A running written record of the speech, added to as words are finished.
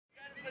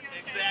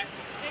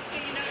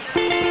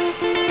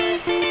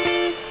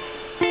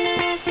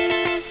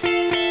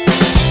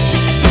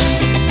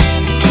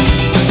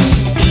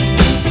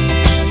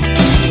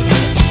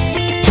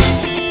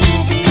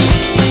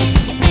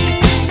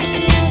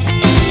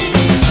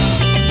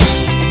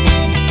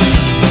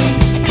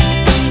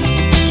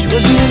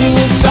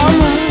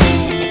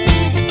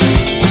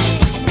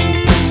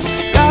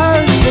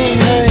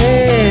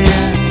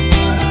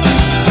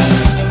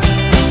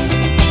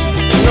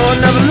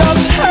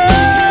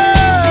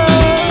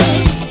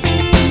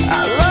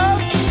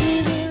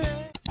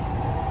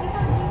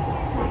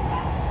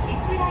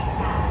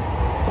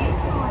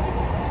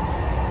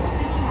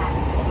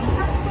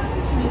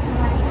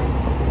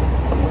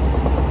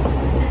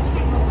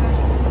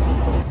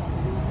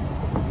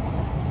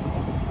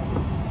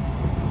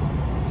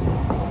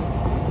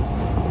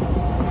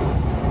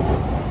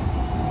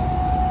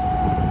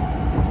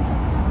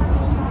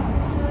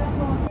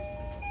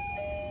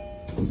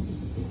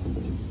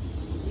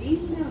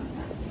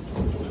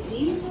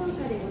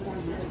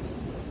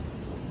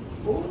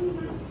お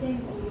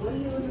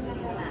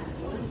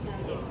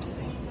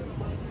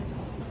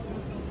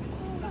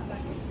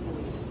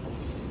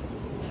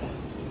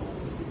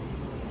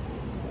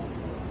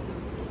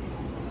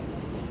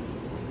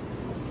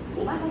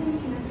待たせし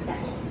ました。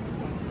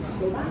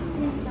5番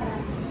線から。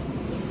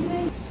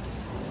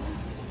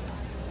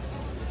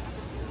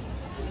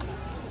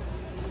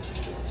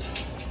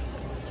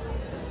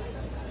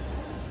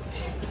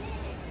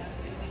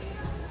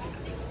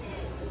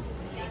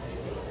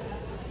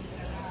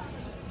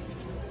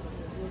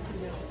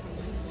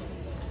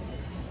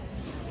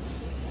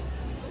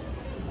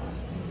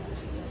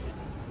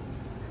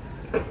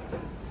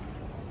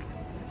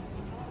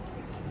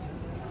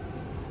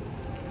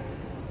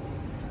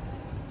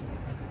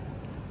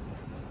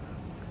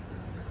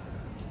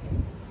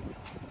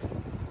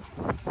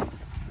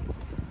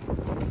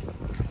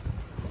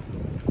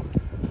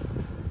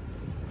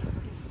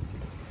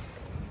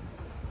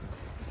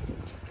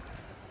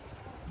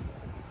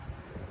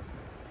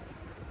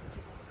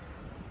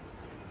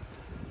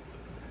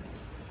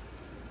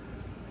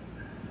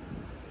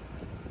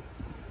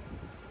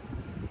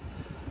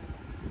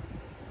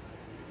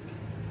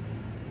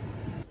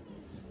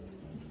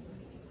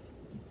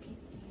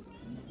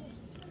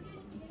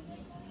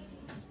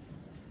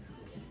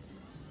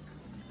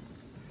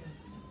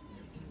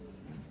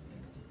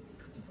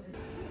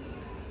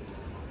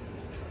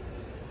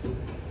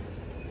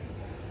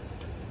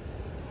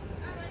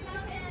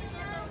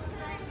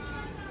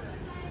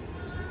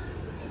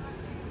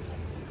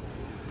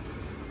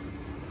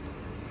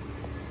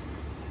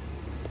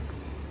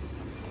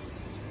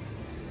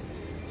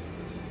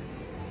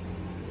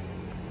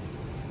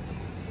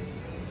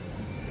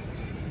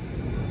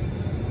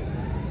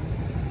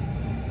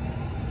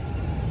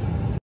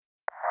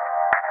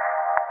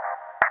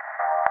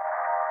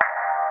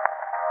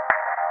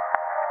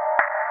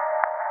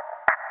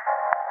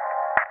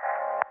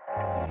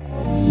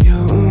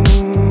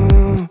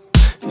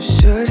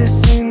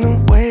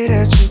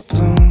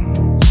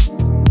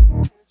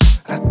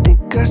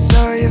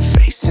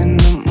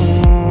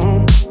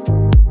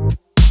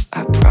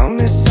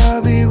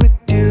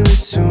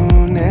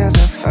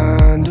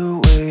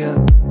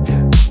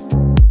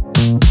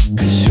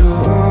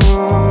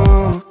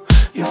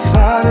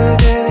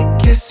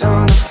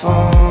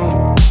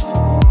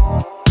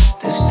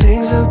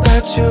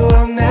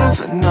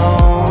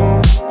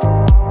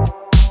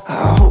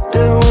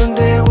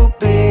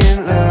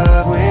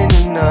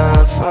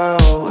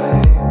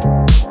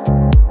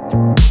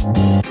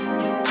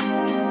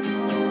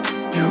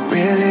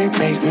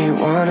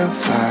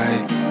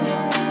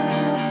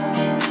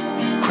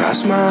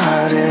Cross my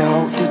heart and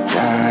hope to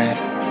die.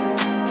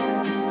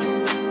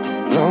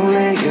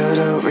 Lonely, you're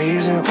the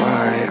reason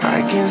why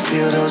I can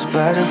feel those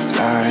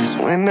butterflies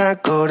when I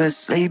go to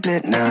sleep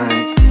at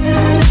night.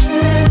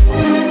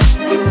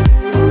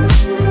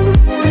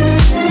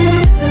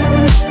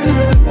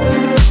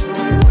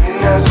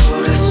 When I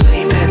go to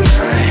sleep at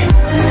night.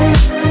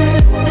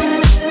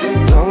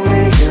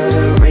 Lonely, you're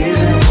the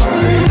reason why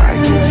I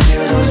can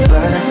feel those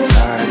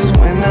butterflies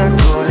when I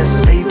go to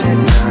sleep at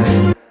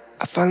night.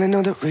 I finally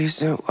know the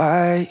reason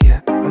why,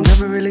 yeah. I'm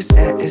never really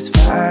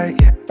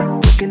satisfied, yeah.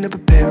 Waking up a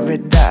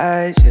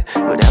paradise, yeah,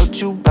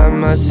 without you by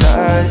my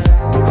side.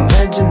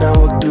 Imagine I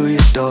walk through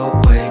your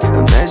doorway.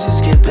 Imagine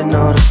skipping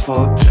all the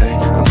foreplay.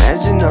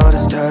 Imagine all the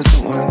stars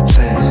in one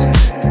place.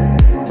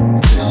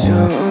 'Cause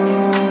you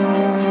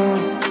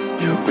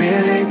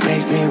really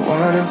make me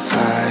wanna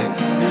fly.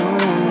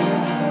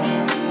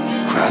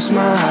 Cross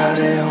my heart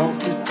and hope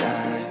to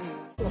die.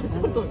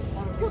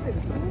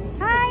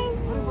 Hi!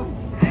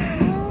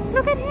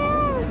 Look at him!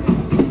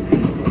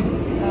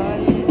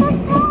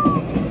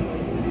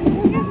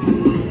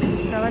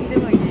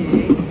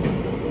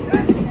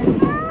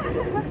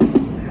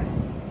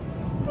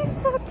 He's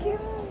so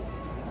cute!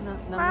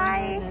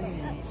 Bye!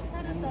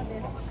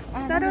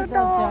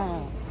 Naruto!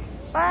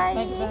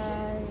 Bye!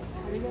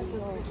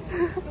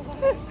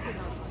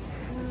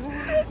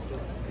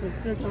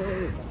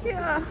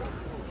 Yeah.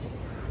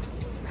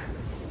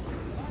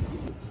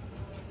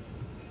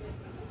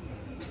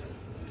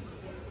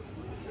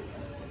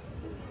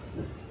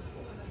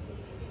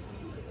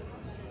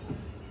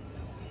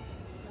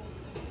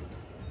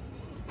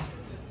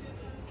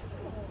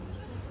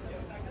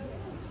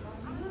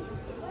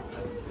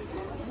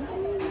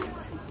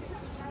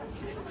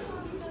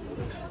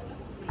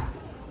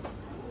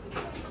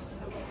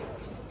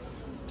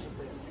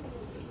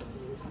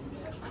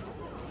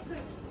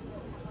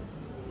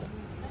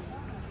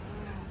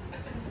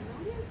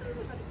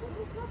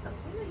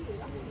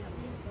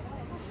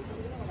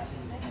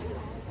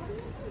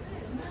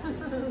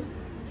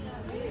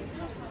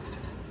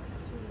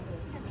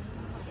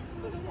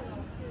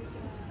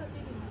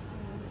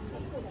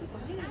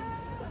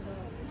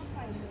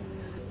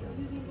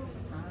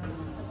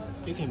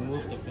 You can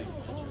move the back.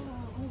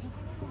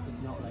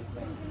 It's not like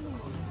that.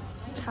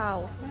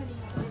 How?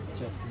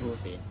 Just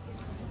move it.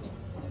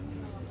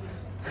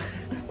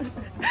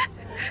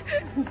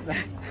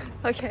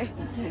 Okay.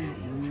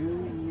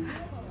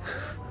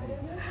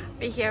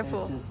 Be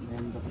careful. Just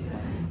land the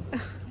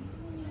side.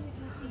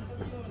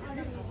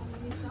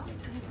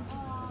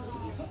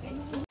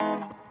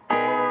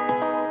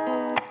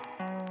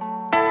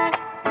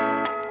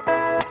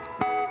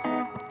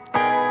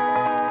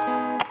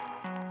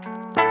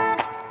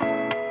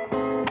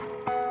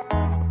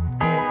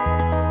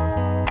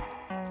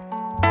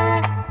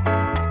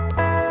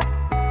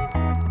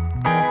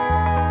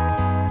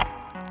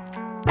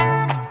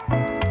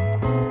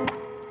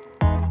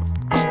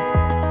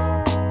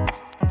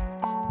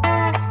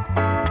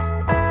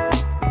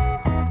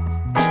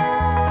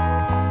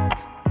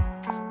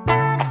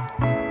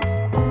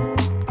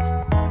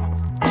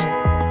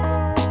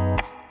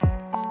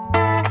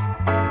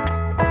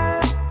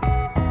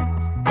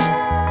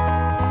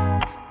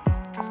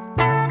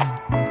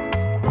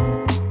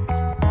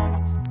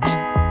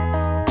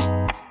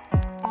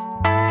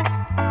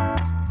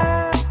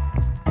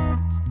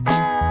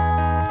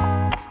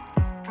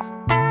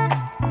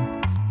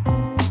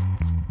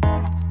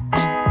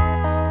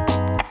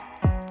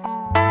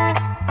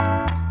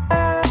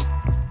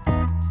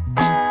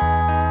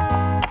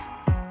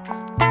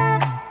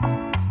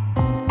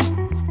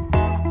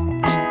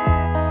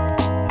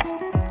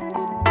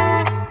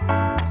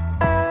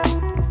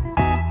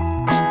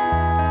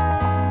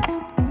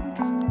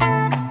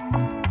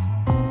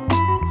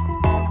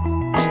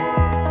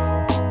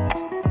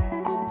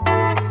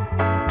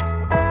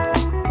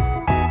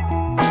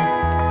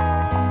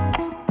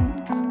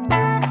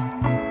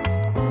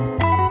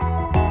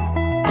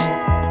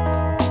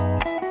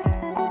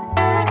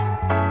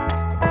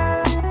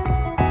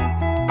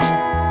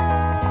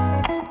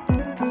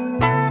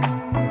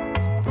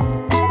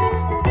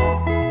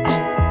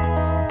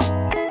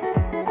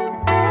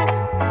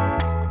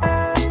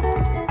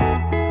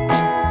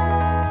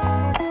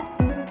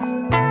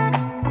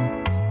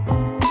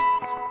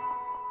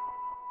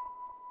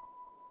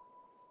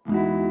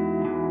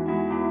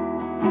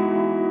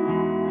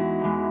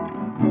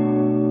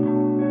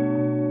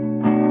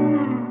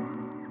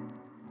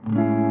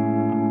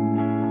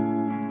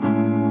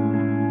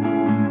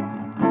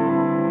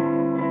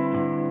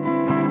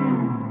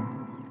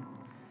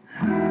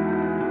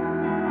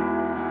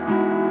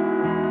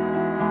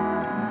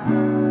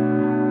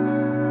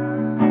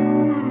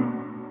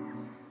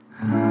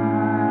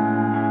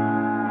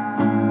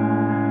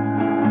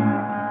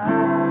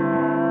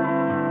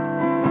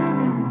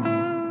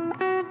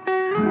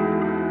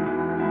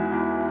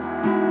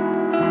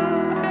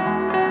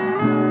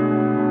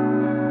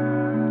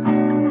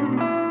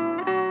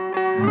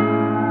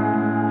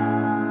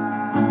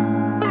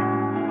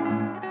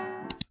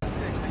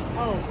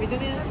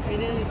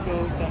 didn't go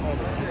that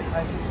order.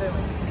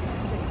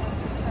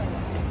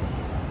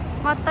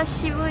 また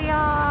渋谷。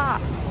ま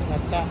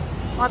た。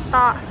ま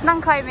た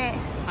何回目？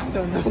 I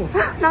don't know.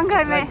 何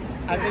回目？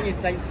 I think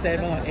it's like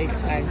 7 or 8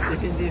 times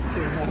within these 2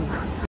 months.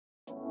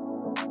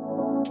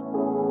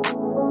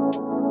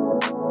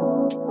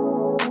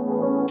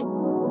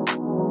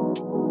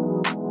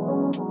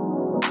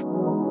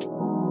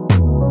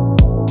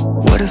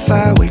 What if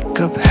I wake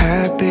up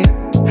happy?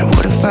 And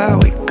what if I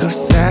wake up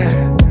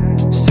sad?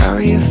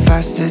 Sorry if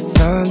I said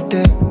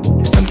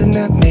something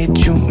that made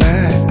you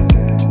mad.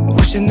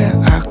 Wishing that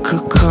I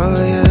could call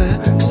you.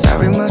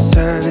 Sorry my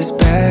service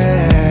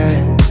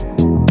bad.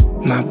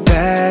 My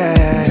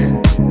bad.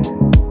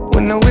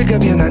 When I wake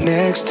up you're not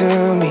next to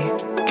me.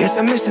 Guess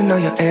I'm missing all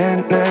your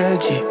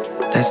energy.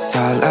 That's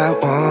all I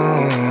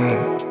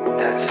want.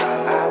 That's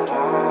all I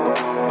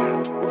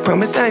want.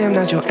 Promise I am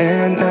not your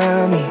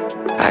enemy.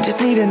 I just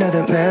need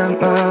another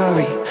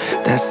memory.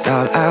 That's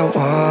all I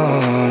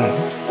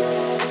want.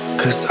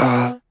 'Cause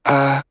all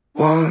I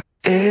want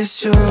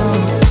is you.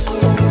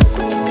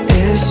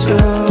 Is you.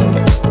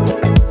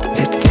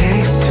 It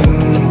takes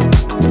two.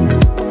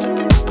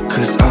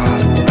 'Cause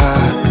all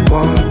I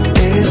want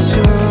is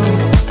you.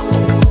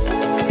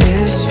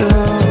 Is you.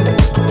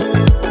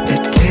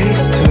 It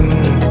takes two.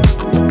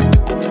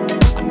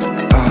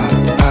 All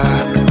I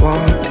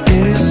want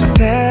is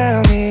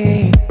tell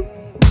me,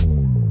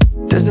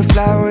 does a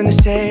flower in the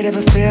shade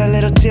ever feel a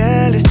little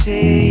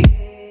jealousy?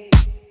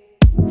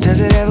 Does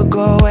it ever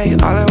go away?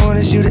 All I want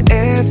is you to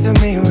answer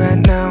me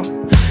right now.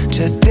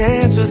 Just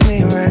dance with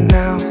me right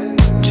now.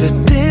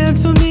 Just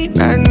dance with me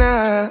right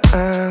now.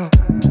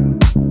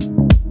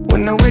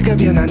 When I wake up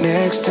you're not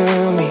next to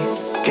me.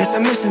 Guess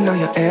I'm missing all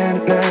your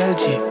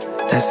energy.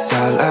 That's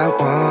all I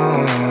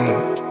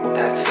want.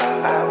 That's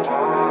all I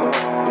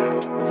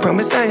want.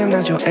 Promise I am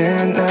not your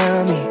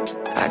enemy.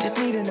 I just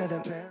need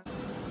another man.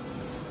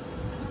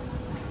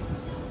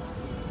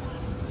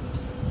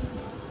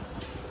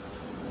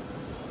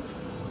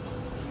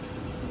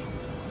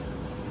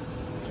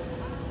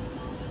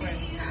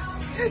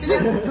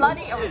 Just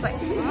bloody. I was like,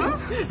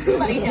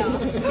 bloody hell.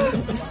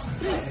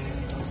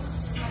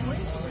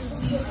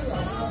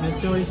 めっ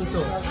ちゃ美味しそ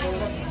う。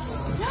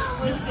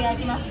美味しく焼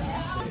きますね。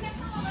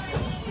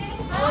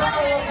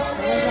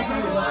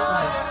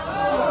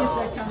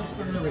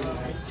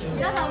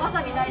皆さんわ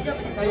さび大丈夫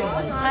ですか？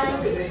はい。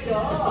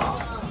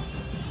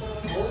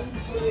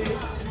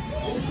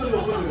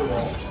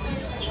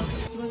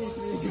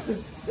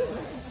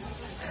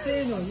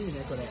せーのいい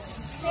ねこれ。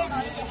せーの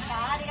いいですか？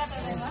ありがとう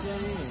ございます。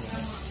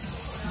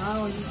あー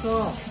美味しそう。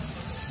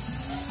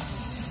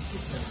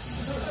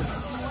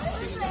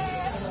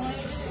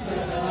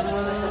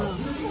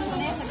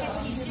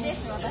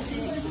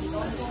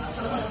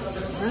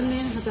何年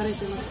働いて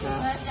ますか？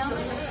私初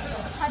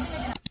め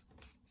て。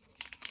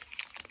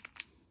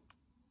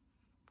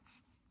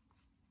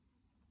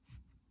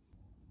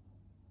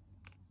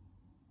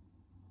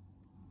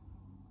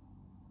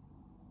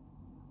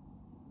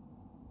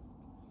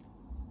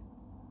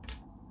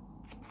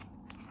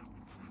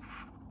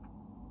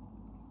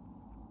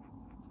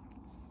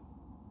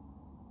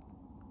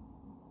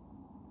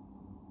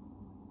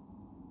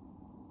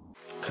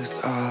'Cause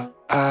all